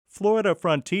Florida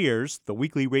Frontiers, the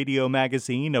weekly radio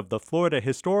magazine of the Florida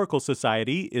Historical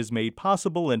Society, is made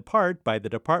possible in part by the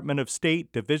Department of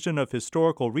State Division of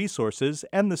Historical Resources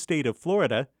and the state of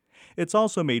Florida. It's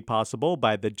also made possible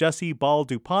by the Jesse Ball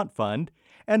DuPont Fund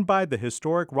and by the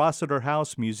historic Rossiter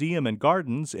House Museum and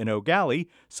Gardens in Eau Gallie,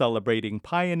 celebrating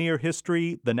pioneer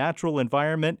history, the natural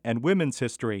environment, and women's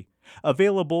history.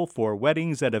 Available for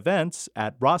weddings and events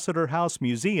at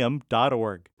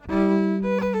rossiterhousemuseum.org.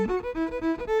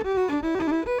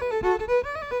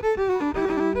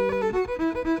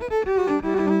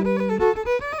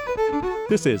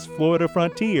 This is Florida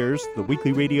Frontiers, the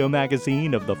weekly radio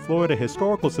magazine of the Florida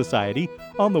Historical Society,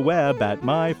 on the web at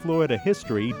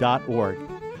myfloridahistory.org.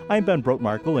 I'm Ben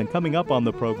Brotmarkle, and coming up on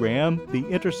the program, the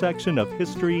intersection of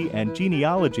history and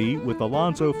genealogy with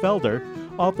Alonzo Felder,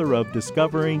 author of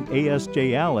Discovering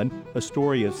A.S.J. Allen, a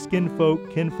story of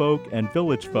skinfolk, kinfolk, and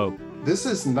village folk. This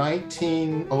is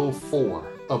 1904.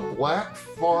 A black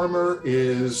farmer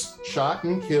is shot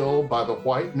and killed by the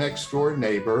white next door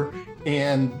neighbor,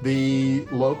 and the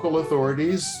local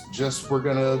authorities just were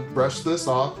going to brush this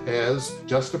off as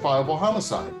justifiable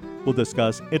homicide. We'll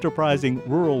discuss enterprising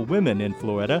rural women in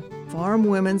Florida. Farm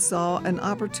women saw an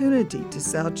opportunity to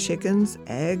sell chickens,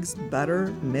 eggs,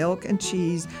 butter, milk, and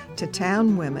cheese to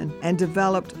town women and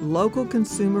developed local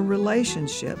consumer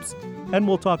relationships. And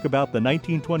we'll talk about the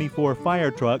 1924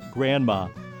 fire truck Grandma.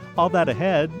 All that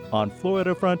ahead on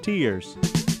Florida Frontiers.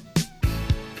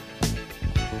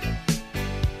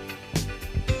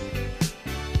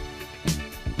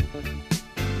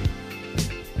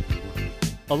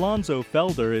 Alonzo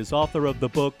Felder is author of the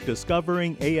book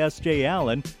Discovering A.S.J.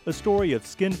 Allen, a story of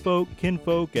skinfolk,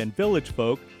 kinfolk, and village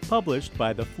folk, published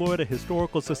by the Florida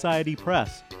Historical Society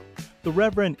Press. The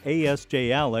Reverend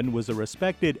A.S.J. Allen was a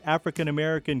respected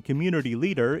African-American community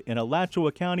leader in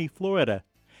Alachua County, Florida.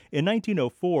 In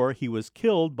 1904, he was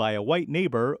killed by a white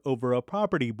neighbor over a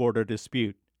property border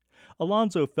dispute.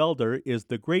 Alonzo Felder is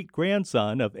the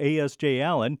great-grandson of A.S.J.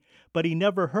 Allen, but he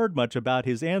never heard much about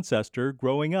his ancestor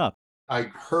growing up. I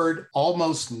heard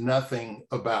almost nothing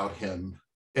about him.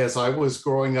 As I was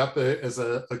growing up as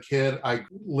a kid, I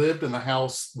lived in the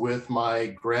house with my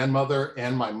grandmother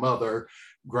and my mother.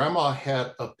 Grandma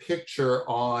had a picture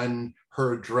on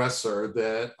her dresser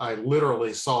that I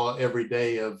literally saw every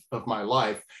day of my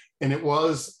life. And it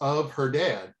was of her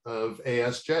dad, of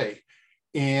ASJ.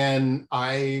 And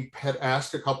I had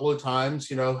asked a couple of times,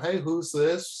 hey, who's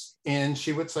this? And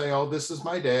she would say, oh, this is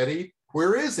my daddy.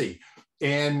 Where is he?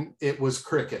 And it was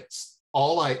crickets.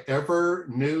 All I ever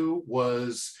knew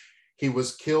was he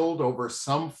was killed over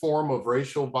some form of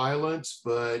racial violence,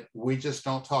 but we just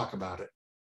don't talk about it.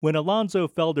 When Alonzo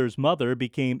Felder's mother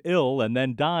became ill and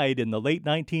then died in the late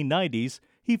 1990s,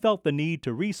 he felt the need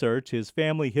to research his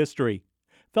family history.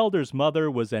 Felder's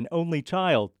mother was an only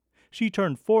child. She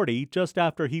turned 40 just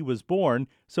after he was born,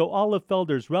 so all of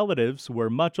Felder's relatives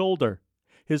were much older.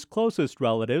 His closest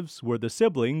relatives were the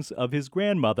siblings of his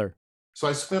grandmother. So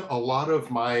I spent a lot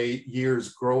of my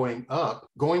years growing up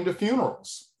going to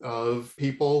funerals of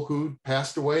people who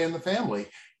passed away in the family.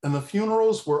 And the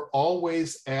funerals were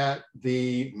always at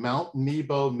the Mount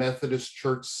Nebo Methodist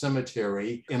Church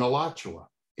Cemetery in Alachua.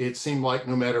 It seemed like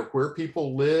no matter where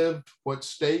people lived, what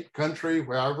state, country,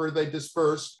 wherever they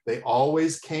dispersed, they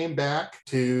always came back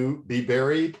to be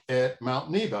buried at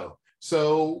Mount Nebo.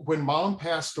 So when Mom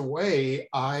passed away,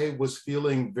 I was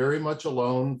feeling very much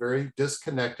alone, very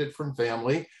disconnected from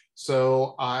family.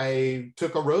 So I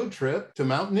took a road trip to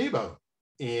Mount Nebo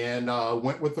and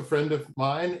went with a friend of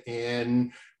mine,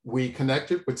 and we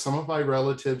connected with some of my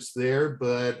relatives there.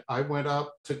 But I went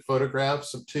up, took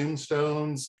photographs of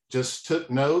tombstones, just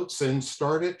took notes, and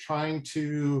started trying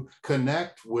to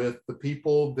connect with the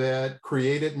people that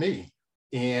created me.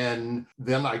 And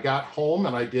then I got home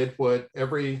and I did what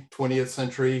every 20th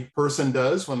century person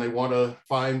does when they want to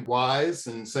find wise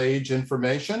and sage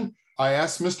information. I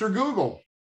asked Mr. Google.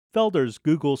 Felder's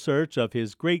Google search of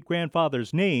his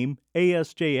great-grandfather's name,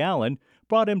 A.S.J. Allen,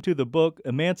 brought him to the book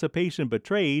Emancipation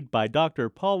Betrayed by Dr.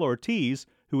 Paul Ortiz,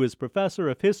 who is professor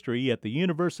of history at the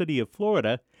University of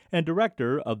Florida and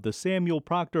director of the Samuel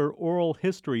Proctor Oral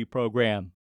History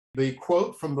Program. The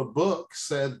quote from the book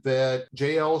said that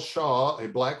J.L. Shaw, a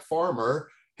black farmer,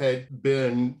 had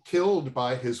been killed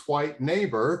by his white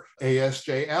neighbor,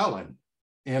 A.S.J. Allen.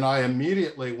 And I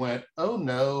immediately went, oh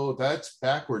no, that's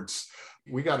backwards.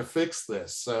 We got to fix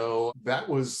this. So that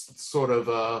was sort of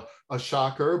a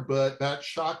shocker, but that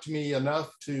shocked me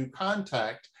enough to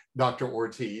contact Dr.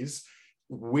 Ortiz.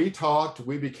 We talked,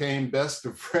 we became best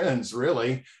of friends,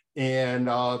 really. And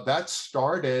that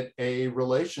started a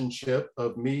relationship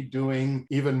of me doing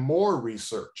even more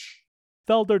research.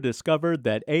 Felder discovered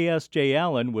that A.S.J.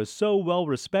 Allen was so well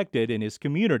respected in his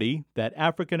community that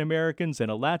African Americans in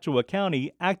Alachua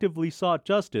County actively sought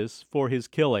justice for his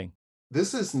killing.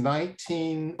 This is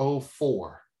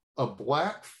 1904. A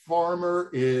black farmer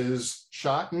is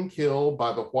shot and killed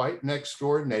by the white next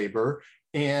door neighbor,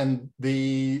 and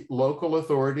the local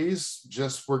authorities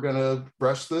just were going to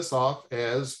brush this off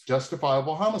as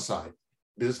justifiable homicide.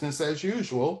 Business as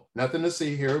usual, nothing to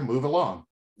see here, move along.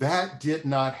 That did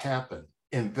not happen.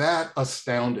 And that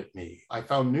astounded me. I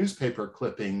found newspaper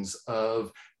clippings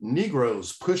of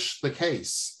Negroes push the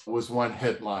case was one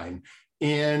headline.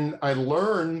 And I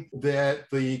learned that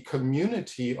the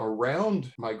community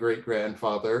around my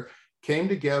great-grandfather came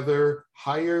together,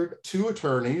 hired two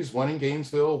attorneys, one in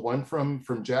Gainesville, one from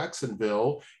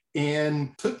Jacksonville,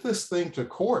 and took this thing to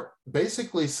court.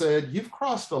 Basically said, you've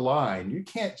crossed a line. You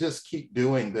can't just keep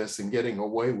doing this and getting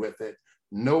away with it.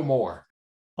 No more.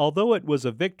 Although it was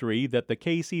a victory that the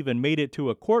case even made it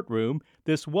to a courtroom,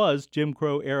 this was Jim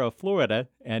Crow-era Florida,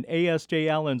 and A.S.J.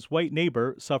 Allen's white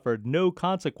neighbor suffered no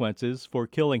consequences for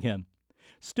killing him.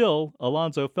 Still,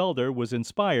 Alonzo Felder was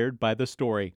inspired by the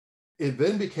story. It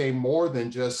then became more than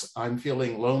just, I'm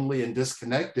feeling lonely and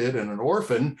disconnected and an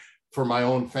orphan for my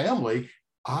own family.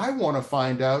 I want to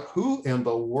find out who in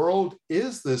the world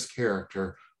is this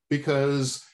character,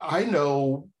 because I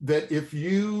know that if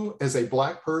you, as a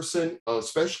Black person,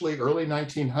 especially early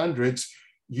 1900s,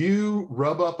 you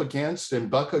rub up against and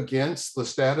buck against the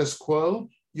status quo,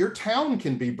 your town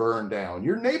can be burned down.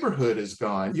 Your neighborhood is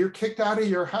gone. You're kicked out of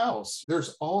your house.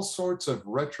 There's all sorts of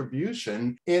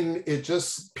retribution. And it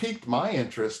just piqued my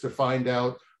interest to find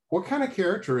out, what kind of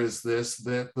character is this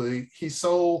that he's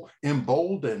so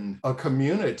emboldened a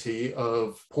community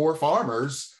of poor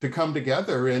farmers to come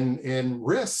together and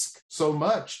risk so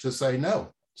much to say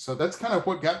no? So that's kind of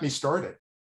what got me started.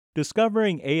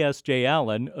 Discovering A.S.J.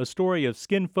 Allen, a story of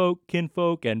skinfolk,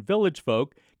 kinfolk, and village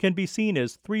folk, can be seen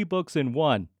as 3 books in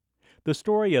one. The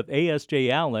story of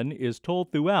A.S.J. Allen is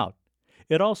told throughout.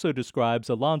 It also describes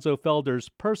Alonzo Felder's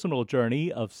personal journey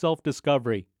of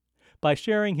self-discovery. By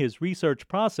sharing his research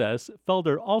process,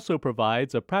 Felder also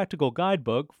provides a practical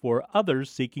guidebook for others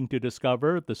seeking to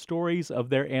discover the stories of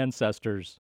their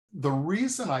ancestors. The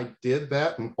reason I did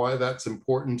that and why that's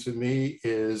important to me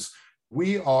is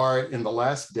we are, in the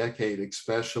last decade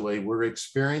especially, we're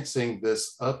experiencing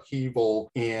this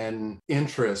upheaval in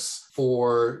interest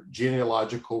for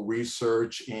genealogical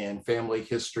research and family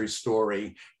history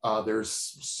story. There's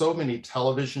so many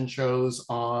television shows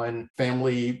on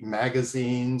family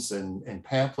magazines and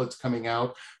pamphlets coming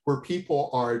out where people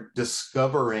are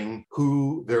discovering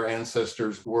who their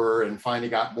ancestors were and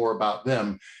finding out more about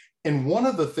them. And one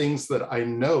of the things that I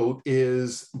note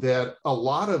is that a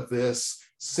lot of this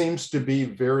seems to be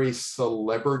very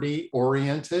celebrity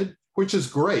oriented, which is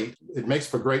great. It makes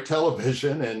for great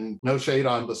television and no shade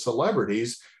on the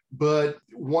celebrities. But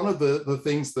one of the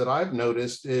things that I've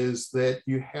noticed is that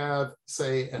you have,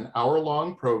 say, an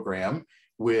hour-long program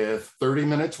with 30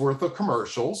 minutes worth of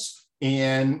commercials.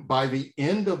 And by the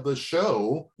end of the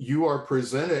show, you are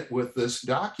presented with this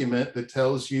document that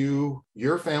tells you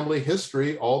your family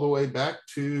history all the way back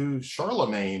to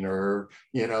Charlemagne or,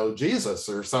 Jesus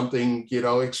or something,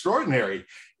 extraordinary.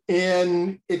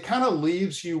 And it kind of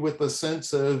leaves you with a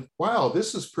sense of, wow,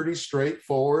 this is pretty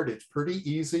straightforward. It's pretty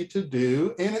easy to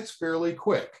do, and it's fairly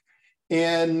quick.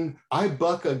 And I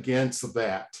buck against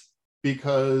that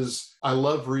because I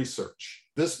love research.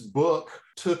 This book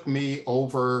took me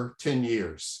over 10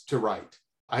 years to write.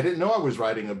 I didn't know I was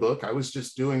writing a book. I was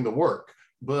just doing the work,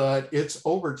 but it's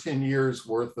over 10 years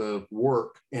worth of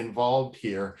work involved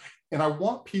here. And I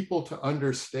want people to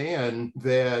understand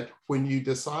that when you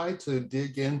decide to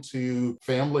dig into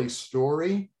family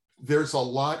story, there's a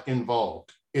lot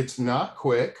involved. It's not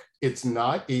quick, it's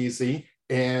not easy,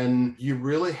 and you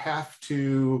really have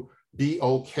to be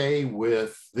okay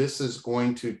with this is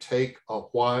going to take a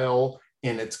while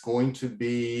and it's going to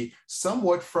be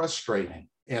somewhat frustrating.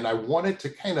 And I wanted to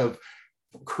kind of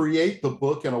create the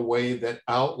book in a way that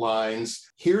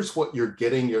outlines, here's what you're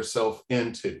getting yourself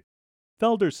into.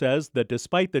 Felder says that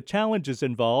despite the challenges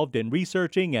involved in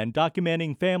researching and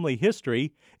documenting family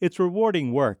history, it's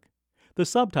rewarding work. The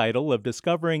subtitle of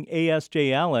Discovering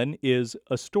A.S.J. Allen is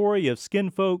A Story of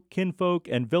Skinfolk, Kinfolk,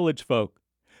 and Village Folk.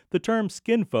 The term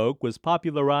skinfolk was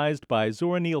popularized by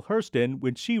Zora Neale Hurston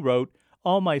when she wrote,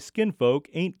 All My Skinfolk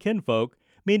Ain't Kinfolk,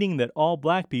 meaning that all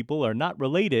Black people are not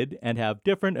related and have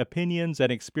different opinions and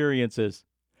experiences.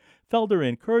 Felder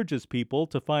encourages people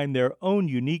to find their own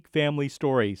unique family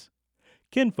stories.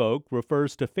 Kinfolk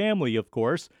refers to family, of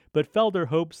course, but Felder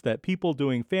hopes that people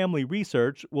doing family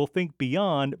research will think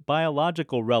beyond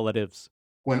biological relatives.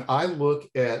 When I look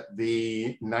at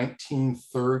the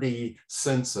 1930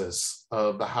 census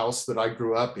of the house that I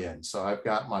grew up in, so I've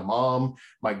got my mom,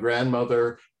 my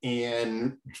grandmother,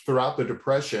 and throughout the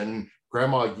Depression,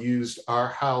 Grandma used our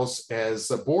house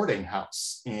as a boarding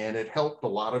house, and it helped a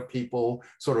lot of people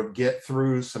sort of get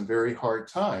through some very hard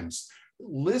times.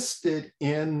 Listed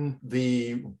in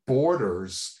the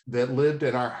boarders that lived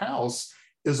in our house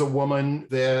is a woman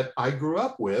that I grew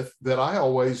up with that I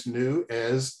always knew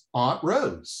as Aunt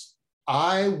Rose.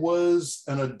 I was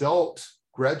an adult,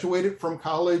 graduated from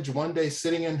college, one day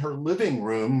sitting in her living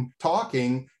room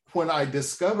talking when I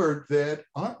discovered that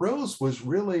Aunt Rose was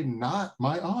really not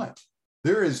my aunt.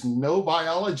 There is no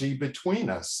biology between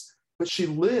us, but she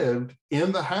lived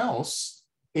in the house.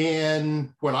 And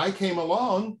when I came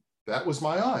along, that was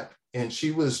my aunt. And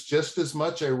she was just as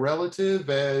much a relative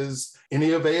as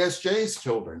any of ASJ's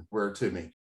children were to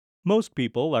me. Most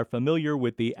people are familiar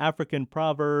with the African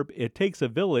proverb, "It takes a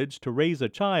village to raise a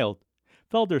child."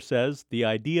 Felder says the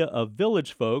idea of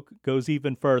village folk goes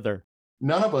even further.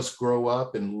 None of us grow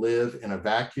up and live in a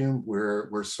vacuum.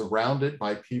 We're surrounded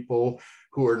by people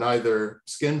who are neither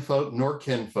skin folk nor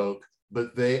kinfolk,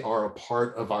 but they are a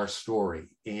part of our story.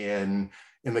 And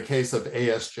in the case of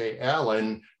ASJ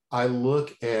Allen, I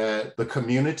look at the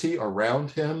community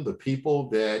around him, the people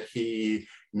that he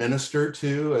ministered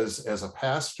to as a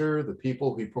pastor, the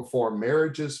people he performed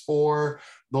marriages for,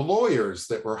 the lawyers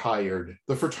that were hired,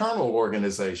 the fraternal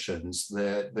organizations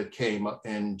that came up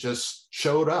and just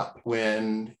showed up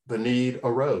when the need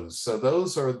arose. So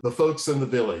those are the folks in the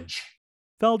village.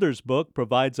 Felder's book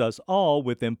provides us all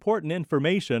with important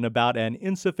information about an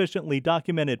insufficiently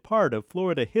documented part of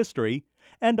Florida history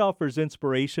and offers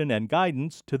inspiration and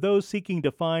guidance to those seeking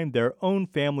to find their own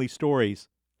family stories.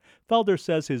 Felder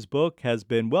says his book has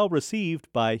been well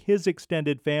received by his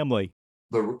extended family.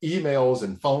 The emails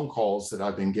and phone calls that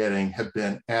I've been getting have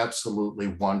been absolutely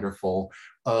wonderful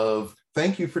of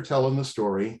thank you for telling the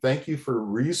story. Thank you for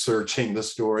researching the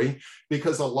story,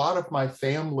 because a lot of my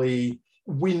family,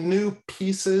 we knew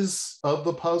pieces of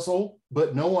the puzzle,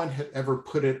 but no one had ever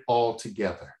put it all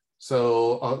together.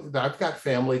 So I've got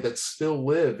family that still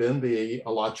live in the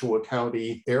Alachua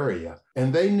County area,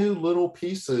 and they knew little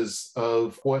pieces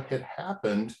of what had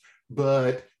happened,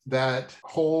 but that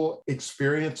whole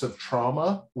experience of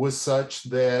trauma was such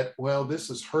that, well, this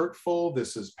is hurtful,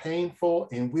 this is painful,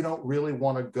 and we don't really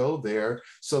want to go there.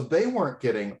 So they weren't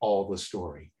getting all the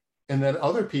story. And then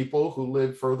other people who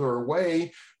lived further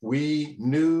away, we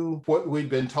knew what we'd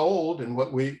been told and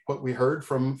what we heard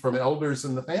from elders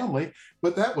in the family,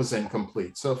 but that was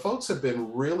incomplete. So folks have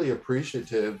been really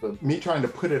appreciative of me trying to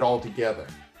put it all together.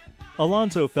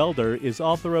 Alonzo Felder is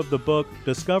author of the book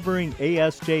Discovering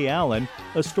ASJ Allen,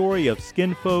 a story of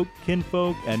skinfolk,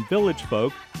 kinfolk, and village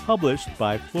folk, published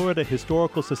by Florida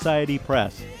Historical Society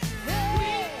Press.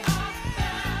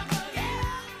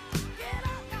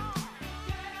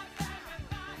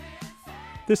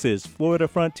 This is Florida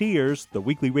Frontiers, the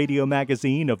weekly radio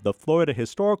magazine of the Florida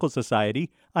Historical Society.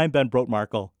 I'm Ben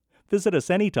Brotmarkle. Visit us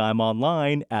anytime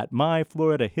online at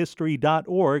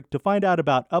myfloridahistory.org to find out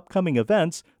about upcoming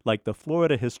events like the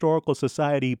Florida Historical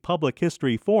Society Public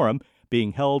History Forum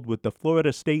being held with the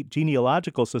Florida State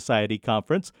Genealogical Society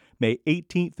Conference May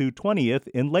 18th through 20th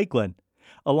in Lakeland.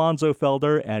 Alonzo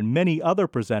Felder and many other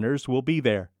presenters will be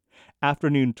there.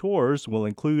 Afternoon tours will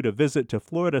include a visit to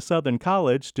Florida Southern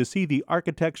College to see the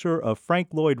architecture of Frank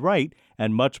Lloyd Wright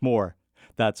and much more.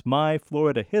 That's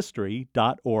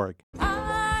myfloridahistory.org.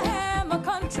 I am a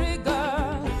country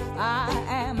girl. I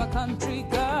am a country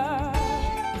girl.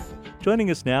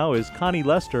 Joining us now is Connie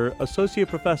Lester, Associate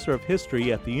Professor of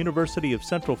History at the University of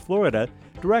Central Florida,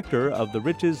 Director of the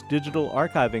Riches Digital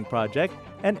Archiving Project,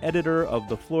 and Editor of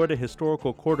the Florida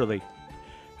Historical Quarterly.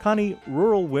 Connie,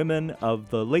 rural women of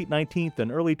the late 19th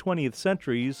and early 20th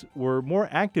centuries were more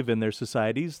active in their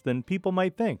societies than people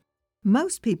might think.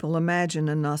 Most people imagine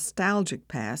a nostalgic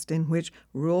past in which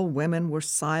rural women were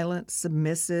silent,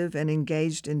 submissive, and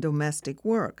engaged in domestic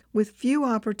work, with few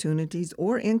opportunities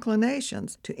or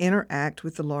inclinations to interact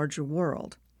with the larger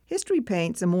world. History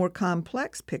paints a more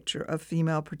complex picture of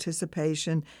female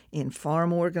participation in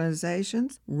farm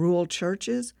organizations, rural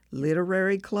churches,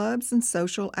 literary clubs, and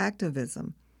social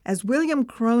activism. As William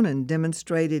Cronin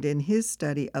demonstrated in his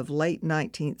study of late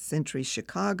 19th century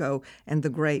Chicago and the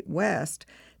Great West,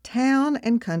 town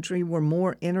and country were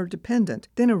more interdependent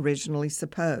than originally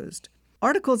supposed.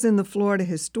 Articles in the Florida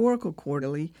Historical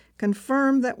Quarterly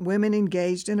confirm that women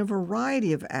engaged in a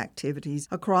variety of activities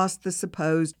across the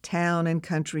supposed town and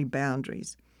country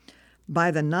boundaries. By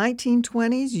the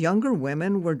 1920s, younger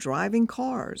women were driving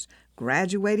cars,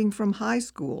 graduating from high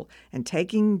school, and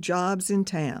taking jobs in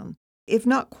town. If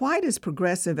not quite as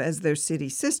progressive as their city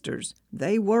sisters,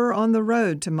 they were on the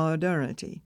road to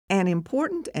modernity. An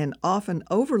important and often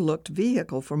overlooked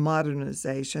vehicle for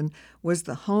modernization was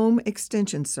the Home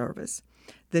Extension Service,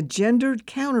 the gendered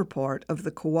counterpart of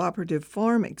the Cooperative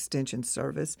Farm Extension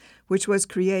Service, which was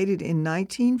created in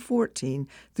 1914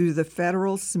 through the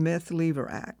Federal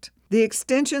Smith-Lever Act. The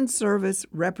Extension Service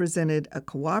represented a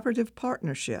cooperative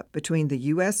partnership between the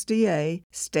USDA,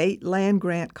 state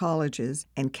land-grant colleges,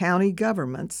 and county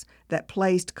governments that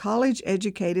placed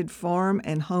college-educated farm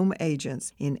and home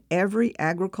agents in every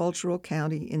agricultural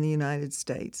county in the United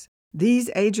States. These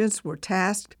agents were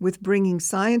tasked with bringing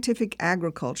scientific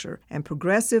agriculture and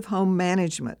progressive home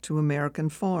management to American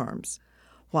farms.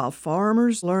 While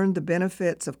farmers learned the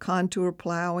benefits of contour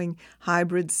plowing,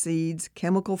 hybrid seeds,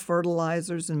 chemical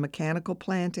fertilizers, and mechanical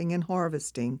planting and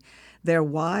harvesting, their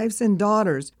wives and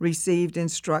daughters received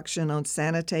instruction on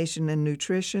sanitation and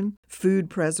nutrition, food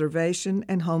preservation,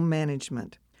 and home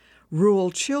management.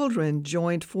 Rural children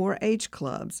joined 4-H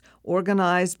clubs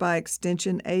organized by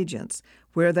extension agents,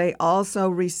 where they also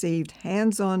received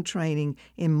hands-on training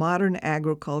in modern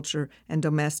agriculture and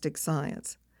domestic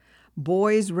science.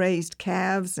 Boys raised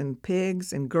calves and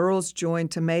pigs, and girls joined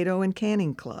tomato and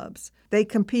canning clubs. They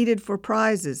competed for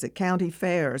prizes at county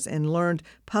fairs and learned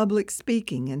public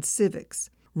speaking and civics.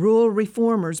 Rural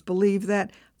reformers believed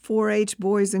that 4-H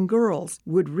boys and girls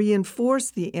would reinforce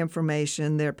the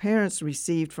information their parents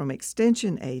received from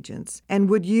extension agents and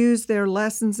would use their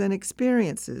lessons and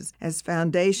experiences as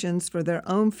foundations for their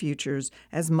own futures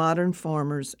as modern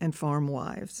farmers and farm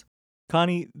wives.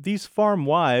 Connie, these farm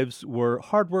wives were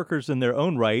hard workers in their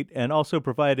own right and also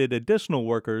provided additional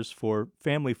workers for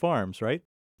family farms, right?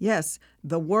 Yes,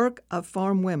 the work of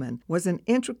farm women was an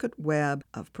intricate web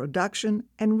of production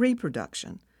and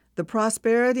reproduction. The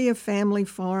prosperity of family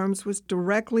farms was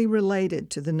directly related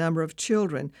to the number of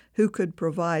children who could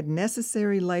provide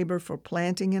necessary labor for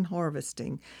planting and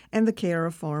harvesting and the care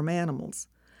of farm animals.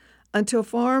 Until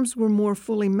farms were more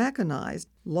fully mechanized,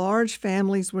 large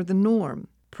families were the norm.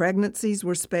 Pregnancies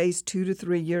were spaced 2 to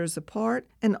 3 years apart,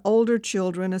 and older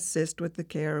children assist with the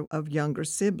care of younger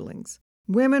siblings.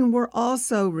 Women were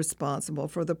also responsible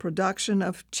for the production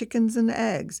of chickens and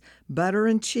eggs, butter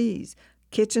and cheese,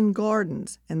 kitchen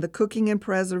gardens, and the cooking and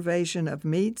preservation of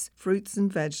meats, fruits,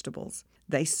 and vegetables.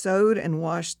 They sewed and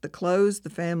washed the clothes the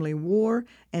family wore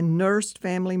and nursed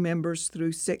family members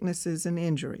through sicknesses and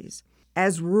injuries.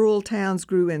 As rural towns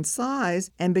grew in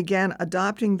size and began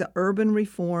adopting the urban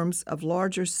reforms of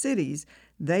larger cities,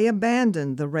 they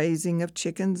abandoned the raising of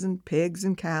chickens and pigs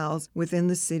and cows within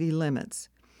the city limits.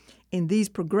 In these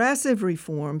progressive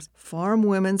reforms, farm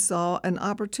women saw an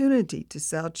opportunity to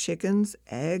sell chickens,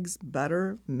 eggs,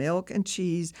 butter, milk, and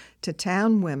cheese to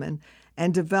town women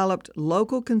and developed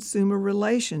local consumer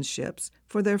relationships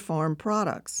for their farm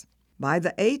products. By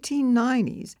the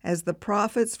 1890s, as the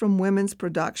profits from women's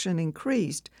production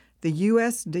increased, the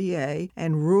USDA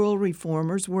and rural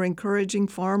reformers were encouraging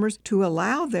farmers to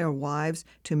allow their wives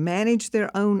to manage their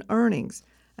own earnings,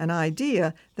 an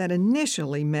idea that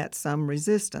initially met some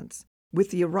resistance.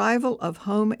 With the arrival of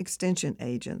home extension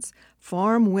agents,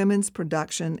 farm women's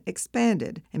production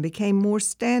expanded and became more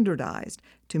standardized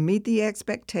to meet the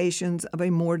expectations of a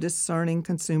more discerning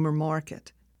consumer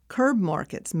market. Curb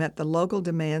markets met the local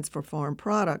demands for farm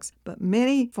products, but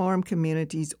many farm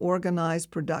communities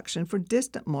organized production for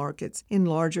distant markets in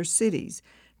larger cities,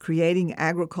 creating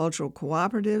agricultural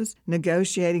cooperatives,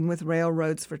 negotiating with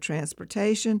railroads for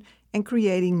transportation, and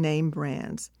creating name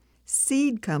brands.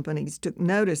 Seed companies took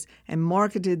notice and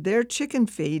marketed their chicken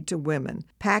feed to women,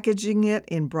 packaging it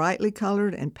in brightly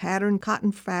colored and patterned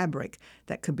cotton fabric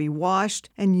that could be washed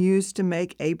and used to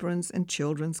make aprons and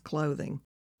children's clothing.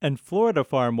 And Florida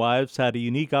farm wives had a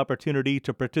unique opportunity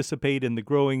to participate in the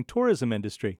growing tourism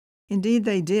industry. Indeed,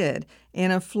 they did.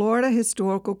 In a Florida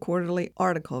Historical Quarterly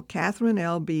article, Catherine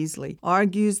L. Beasley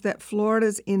argues that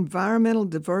Florida's environmental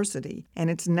diversity and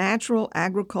its natural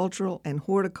agricultural and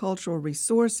horticultural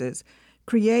resources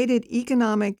created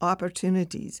economic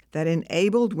opportunities that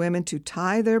enabled women to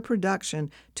tie their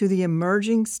production to the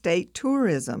emerging state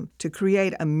tourism to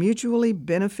create a mutually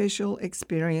beneficial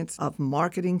experience of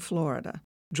marketing Florida.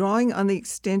 Drawing on the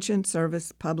Extension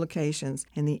Service publications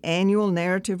and the annual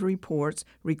narrative reports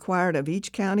required of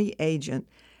each county agent,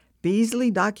 Beasley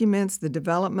documents the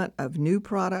development of new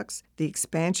products, the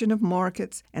expansion of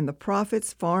markets, and the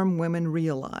profits farm women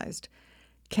realized.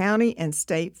 County and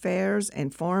state fairs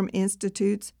and farm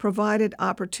institutes provided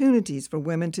opportunities for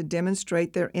women to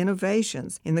demonstrate their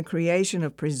innovations in the creation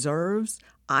of preserves,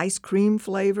 ice cream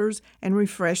flavors, and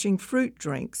refreshing fruit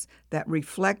drinks that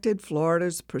reflected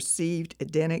Florida's perceived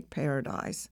Edenic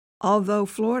paradise. Although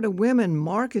Florida women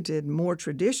marketed more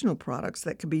traditional products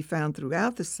that could be found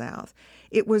throughout the South,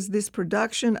 it was this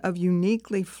production of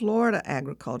uniquely Florida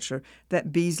agriculture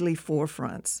that Beasley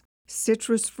forefronts.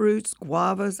 Citrus fruits,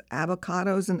 guavas,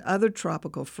 avocados, and other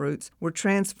tropical fruits were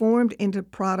transformed into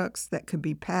products that could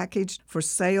be packaged for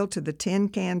sale to the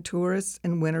tin-can tourists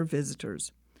and winter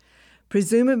visitors.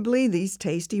 Presumably, these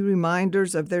tasty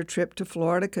reminders of their trip to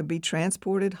Florida could be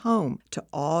transported home to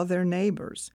awe their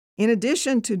neighbors. In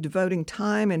addition to devoting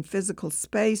time and physical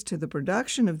space to the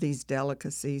production of these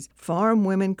delicacies, farm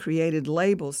women created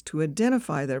labels to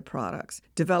identify their products,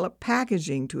 developed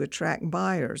packaging to attract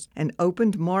buyers, and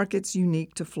opened markets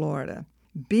unique to Florida.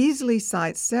 Beasley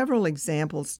cites several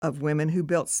examples of women who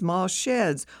built small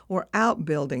sheds or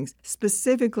outbuildings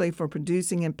specifically for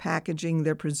producing and packaging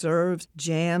their preserves,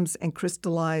 jams, and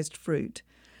crystallized fruit.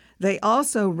 They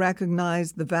also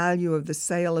recognized the value of the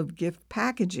sale of gift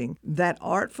packaging that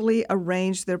artfully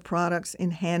arranged their products in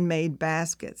handmade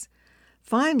baskets.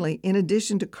 Finally, in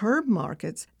addition to curb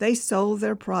markets, they sold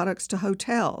their products to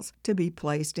hotels to be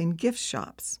placed in gift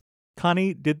shops.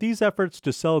 Connie, did these efforts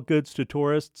to sell goods to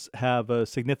tourists have a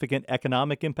significant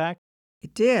economic impact?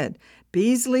 It did.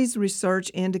 Beasley's research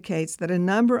indicates that a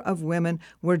number of women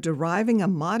were deriving a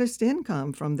modest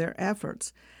income from their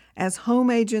efforts. As home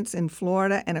agents in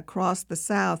Florida and across the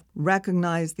South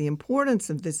recognized the importance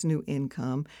of this new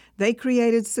income, they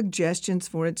created suggestions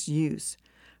for its use.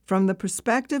 From the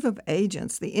perspective of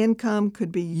agents, the income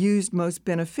could be used most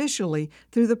beneficially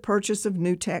through the purchase of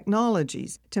new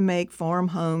technologies to make farm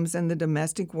homes and the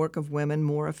domestic work of women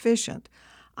more efficient.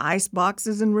 Ice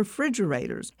boxes and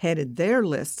refrigerators headed their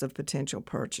lists of potential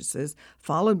purchases,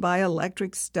 followed by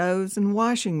electric stoves and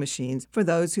washing machines for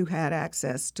those who had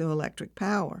access to electric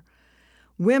power.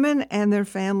 Women and their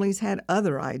families had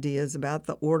other ideas about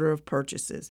the order of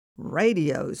purchases.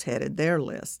 Radios headed their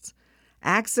lists.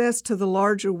 Access to the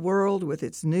larger world with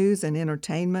its news and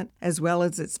entertainment, as well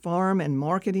as its farm and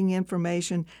marketing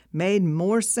information, made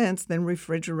more sense than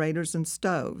refrigerators and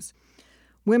stoves.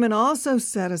 Women also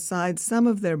set aside some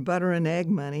of their butter and egg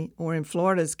money, or in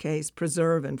Florida's case,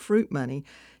 preserve and fruit money,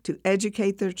 to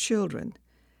educate their children.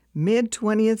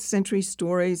 Mid-20th century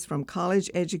stories from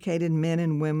college-educated men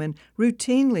and women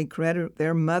routinely credit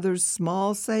their mothers'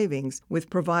 small savings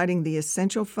with providing the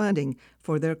essential funding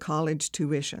for their college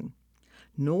tuition.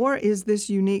 Nor is this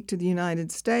unique to the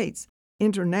United States.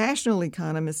 International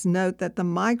economists note that the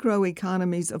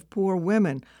microeconomies of poor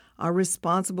women are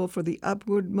responsible for the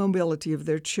upward mobility of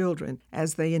their children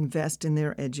as they invest in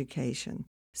their education.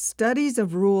 Studies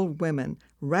of rural women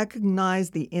recognize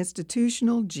the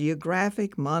institutional,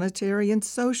 geographic, monetary, and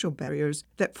social barriers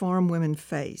that farm women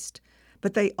faced,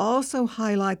 but they also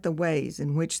highlight the ways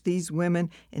in which these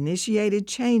women initiated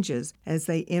changes as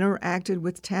they interacted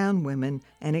with town women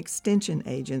and extension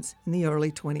agents in the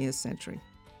early 20th century.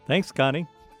 Thanks, Connie.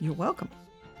 You're welcome.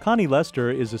 Connie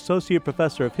Lester is Associate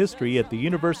Professor of History at the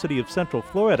University of Central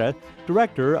Florida,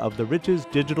 Director of the Riches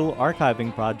Digital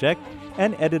Archiving Project,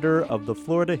 and editor of the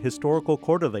Florida Historical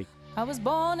Quarterly. I was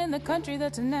born in the country,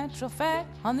 that's a natural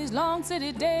fact. On these long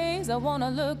city days, I want to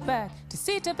look back to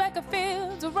see tobacco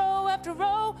fields, row after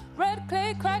row, red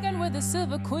clay cracking where the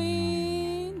Silver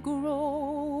Queen grows.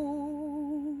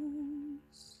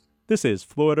 This is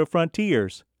Florida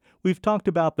Frontiers. We've talked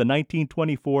about the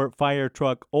 1924 fire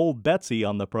truck Old Betsy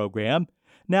on the program.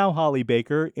 Now Holly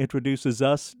Baker introduces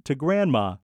us to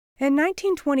Grandma. In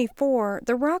 1924,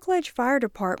 the Rockledge Fire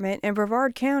Department in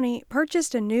Brevard County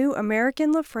purchased a new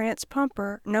American LaFrance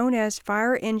pumper known as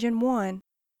Fire Engine 1.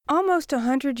 Almost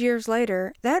 100 years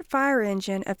later, that fire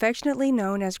engine, affectionately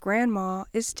known as Grandma,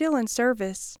 is still in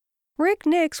service. Rick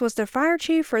Nix was the fire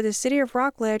chief for the city of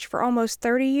Rockledge for almost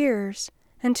 30 years,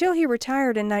 until he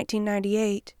retired in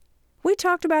 1998. We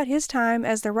talked about his time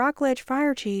as the Rockledge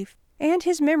fire chief and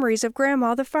his memories of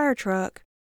Grandma the fire truck.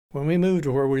 When we moved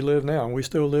to where we live now, and we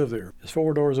still live there, it's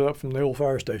 4 doors up from the old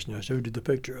fire station I showed you the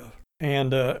picture of.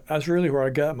 And that's really where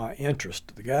I got my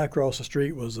interest. The guy across the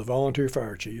street was the volunteer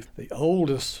fire chief, the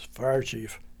oldest fire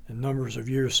chief in numbers of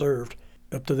years served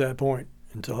up to that point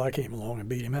until I came along and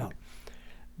beat him out.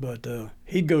 But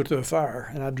he'd go to a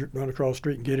fire, and I'd run across the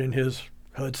street and get in his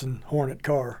Hudson Hornet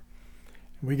car.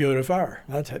 We go to a fire.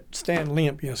 I'd stand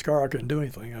limp against the car. I couldn't do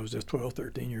anything. I was just 12,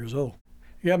 13 years old.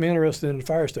 It got me interested in the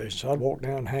fire station, so I'd walk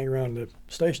down and hang around the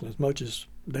station as much as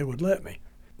they would let me.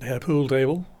 They had a pool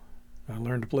table. I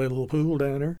learned to play a little pool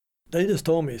down there. They just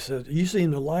told me, said, "You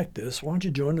seem to like this. Why don't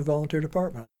you join the volunteer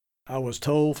department?" I was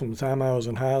told from the time I was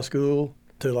in high school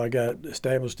till I got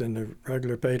established in the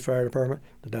regular paid fire department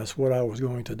that that's what I was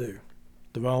going to do.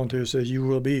 The volunteer says, "You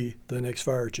will be the next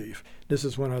fire chief." This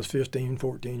is when I was 15,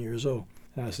 14 years old.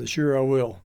 And I said, "Sure I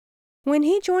will." When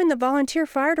he joined the volunteer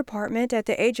fire department at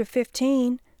the age of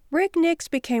 15, Rick Nix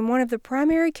became one of the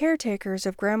primary caretakers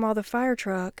of Grandma the fire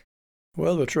truck.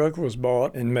 Well, the truck was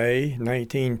bought in May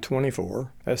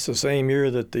 1924. That's the same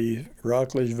year that the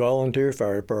Rockledge Volunteer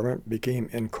Fire Department became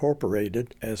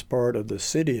incorporated as part of the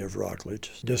City of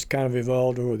Rockledge. Just kind of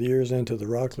evolved over the years into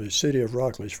the City of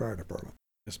Rockledge Fire Department.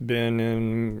 It's been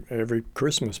in every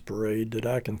Christmas parade that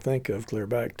I can think of, clear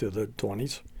back to the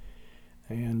 20s.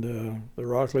 And the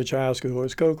Rockledge High School,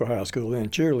 it's Cocoa High School, then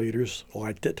cheerleaders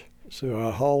liked it. So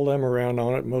I hauled them around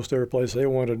on it most every place they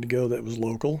wanted to go that was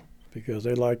local, because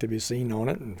they like to be seen on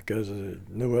it, and because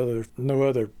no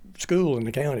other school in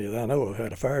the county that I know of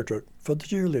had a fire truck for the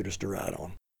cheerleaders to ride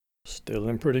on. Still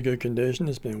in pretty good condition.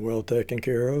 It's been well taken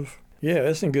care of. Yeah,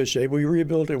 it's in good shape. We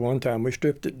rebuilt it one time. We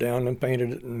stripped it down and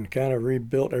painted it and kind of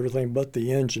rebuilt everything but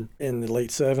the engine in the late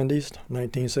 70s,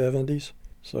 1970s.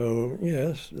 So,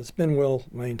 yeah, it's been well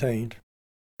maintained.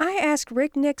 I asked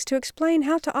Rick Nix to explain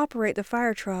how to operate the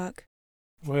fire truck.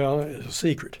 Well, it's a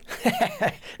secret.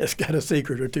 It's got a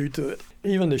secret or two to it.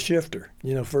 Even the shifter,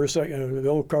 first, the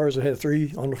old cars that had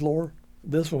 3 on the floor,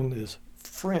 this one is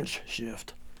French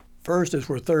shift. First is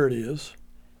where third is,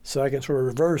 second's where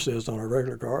reverse is on a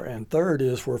regular car, and third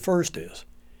is where first is.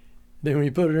 Then when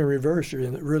you put it in reverse, you're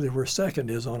in really where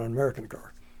second is on an American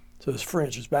car. So it's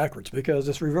French, it's backwards, because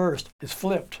it's reversed. It's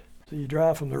flipped. So you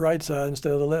drive from the right side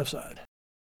instead of the left side.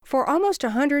 For almost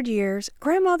 100 years,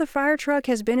 Grandma the fire truck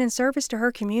has been in service to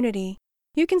her community.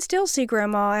 You can still see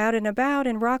Grandma out and about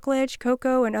in Rockledge,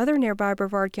 Cocoa, and other nearby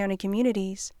Brevard County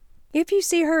communities. If you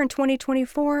see her in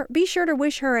 2024, be sure to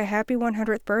wish her a happy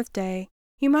 100th birthday.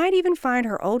 You might even find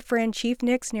her old friend Chief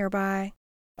Nix nearby.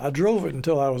 I drove it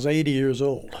until I was 80 years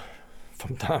old.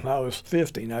 From the time I was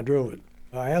 15, I drove it.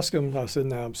 I asked him, I said,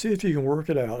 now, see if you can work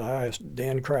it out. I asked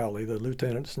Dan Crowley, the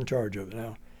lieutenant that's in charge of it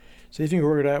now. See if you can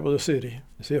work it out with the city.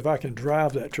 See if I can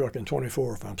drive that truck in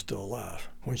 24 if I'm still alive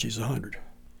when she's 100.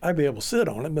 I'd be able to sit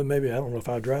on it, but maybe I don't know if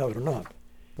I drive it or not.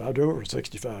 But I drove it for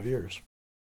 65 years.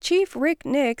 Chief Rick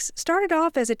Nix started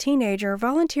off as a teenager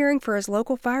volunteering for his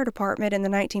local fire department in the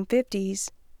 1950s.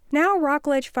 Now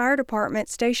Rockledge Fire Department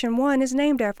Station 1 is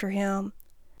named after him.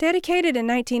 Dedicated in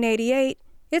 1988,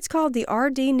 it's called the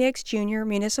R.D. Nix Jr.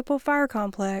 Municipal Fire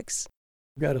Complex.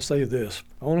 I've got to say this.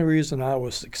 The only reason I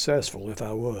was successful, if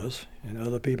I was, in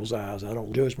other people's eyes, I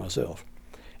don't judge myself,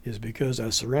 is because I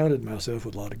surrounded myself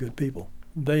with a lot of good people.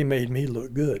 They made me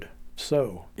look good.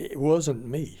 So it wasn't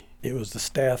me. It was the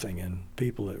staffing and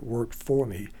people that worked for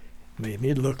me made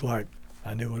me look like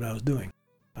I knew what I was doing.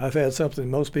 I've had something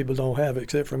most people don't have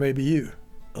except for maybe you,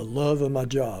 a love of my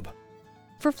job.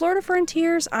 For Florida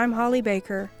Frontiers, I'm Holly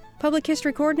Baker, Public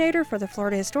History Coordinator for the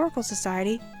Florida Historical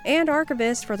Society and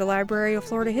Archivist for the Library of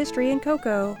Florida History in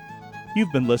Cocoa.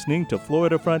 You've been listening to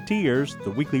Florida Frontiers, the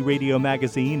weekly radio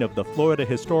magazine of the Florida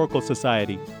Historical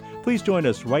Society. Please join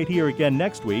us right here again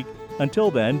next week. Until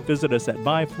then, visit us at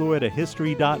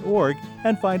myfloridahistory.org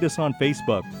and find us on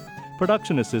Facebook.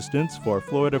 Production assistance for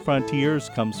Florida Frontiers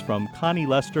comes from Connie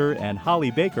Lester and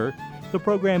Holly Baker. The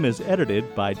program is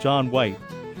edited by John White.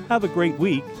 Have a great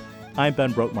week. I'm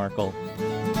Ben Brotemarkle.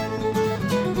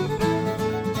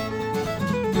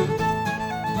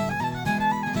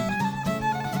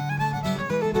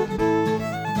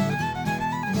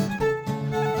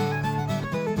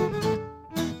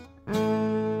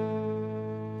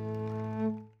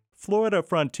 Florida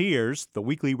Frontiers, the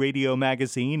weekly radio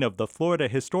magazine of the Florida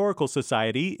Historical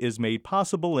Society, is made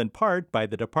possible in part by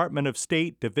the Department of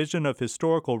State Division of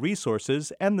Historical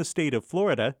Resources and the state of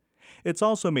Florida. It's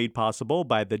also made possible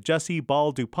by the Jesse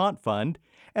Ball DuPont Fund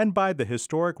and by the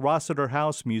historic Rossiter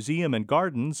House Museum and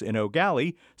Gardens in Eau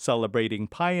Gallie, celebrating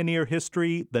pioneer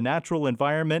history, the natural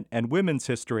environment, and women's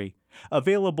history.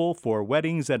 Available for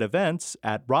weddings and events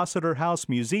at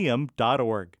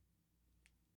rossiterhousemuseum.org.